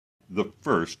the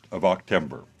 1st of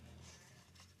October.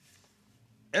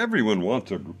 Everyone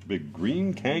wants a big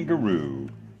green kangaroo.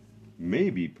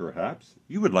 Maybe, perhaps,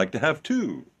 you would like to have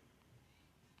two.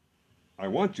 I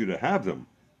want you to have them.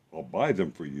 I'll buy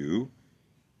them for you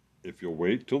if you'll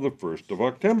wait till the 1st of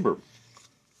October.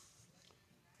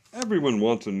 Everyone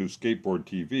wants a new skateboard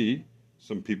TV.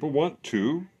 Some people want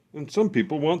two, and some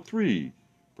people want three.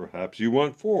 Perhaps you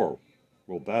want four.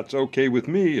 Well, that's okay with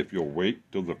me if you'll wait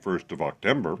till the 1st of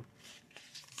October.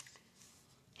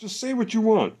 Just say what you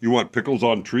want. You want pickles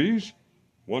on trees?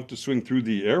 Want to swing through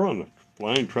the air on a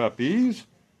flying trapeze?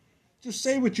 Just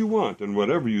say what you want, and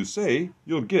whatever you say,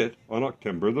 you'll get on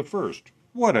October the 1st.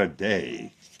 What a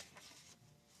day!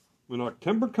 When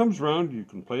October comes round, you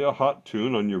can play a hot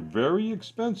tune on your very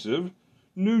expensive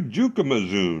new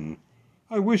Juke-a-Mazoon.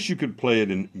 I wish you could play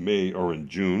it in May or in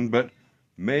June, but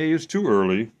May is too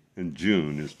early and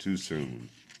June is too soon.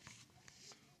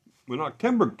 When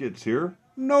October gets here,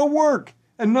 no work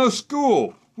and no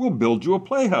school. We'll build you a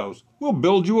playhouse. We'll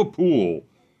build you a pool.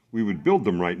 We would build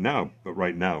them right now, but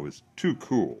right now is too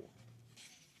cool.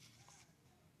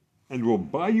 And we'll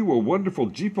buy you a wonderful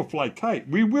Jeep-a-Fly kite.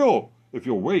 We will, if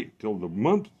you'll wait till the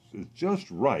month is just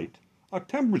right.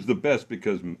 October's the best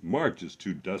because March is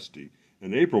too dusty,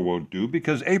 and April won't do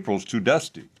because April's too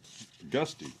gusty.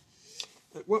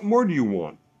 What more do you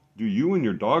want? Do you and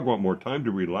your dog want more time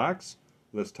to relax?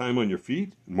 Less time on your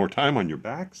feet and more time on your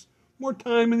backs? More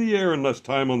time in the air and less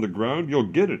time on the ground? You'll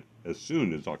get it as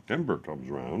soon as October comes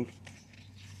round.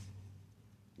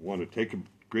 Want to take a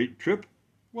great trip?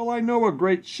 Well, I know a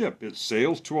great ship. It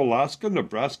sails to Alaska,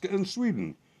 Nebraska, and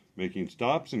Sweden, making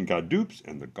stops in Gadoops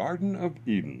and the Garden of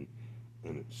Eden.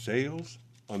 And it sails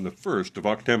on the 1st of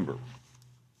October.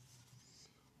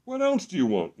 What else do you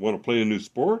want? Want to play a new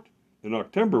sport? In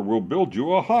October, we'll build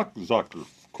you a soccer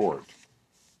court.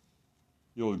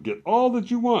 You'll get all that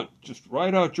you want. Just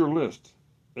write out your list.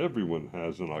 Everyone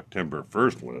has an October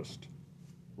 1st list.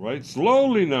 Write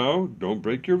slowly now. Don't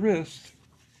break your wrist.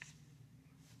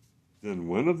 Then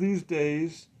one of these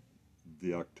days,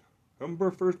 the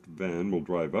October 1st van will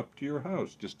drive up to your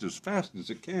house just as fast as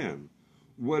it can.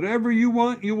 Whatever you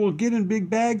want, you will get in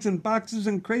big bags and boxes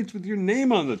and crates with your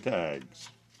name on the tags.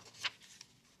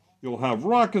 You'll have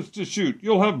rockets to shoot.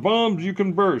 You'll have bombs you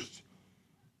can burst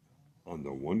on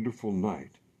the wonderful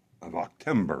night of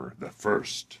October the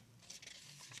 1st.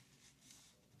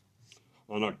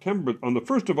 On the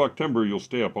 1st of October, you'll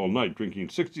stay up all night drinking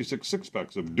 66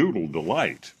 six-packs of Doodle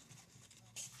Delight.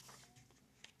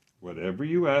 Whatever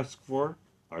you ask for,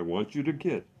 I want you to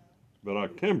get. But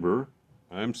October,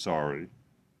 I'm sorry,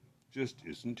 just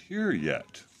isn't here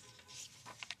yet.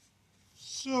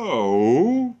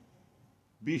 So,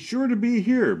 be sure to be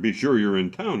here. Be sure you're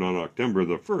in town on October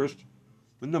the 1st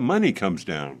when the money comes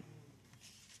down.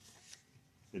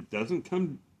 It doesn't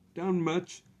come down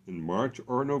much in March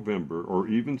or November or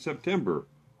even September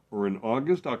or in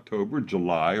August, October,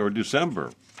 July, or December.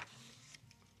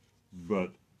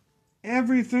 But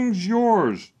everything's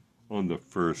yours on the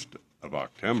 1st of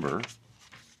October.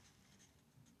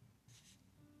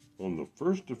 On the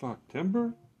 1st of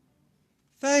October?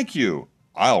 Thank you.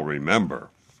 I'll remember.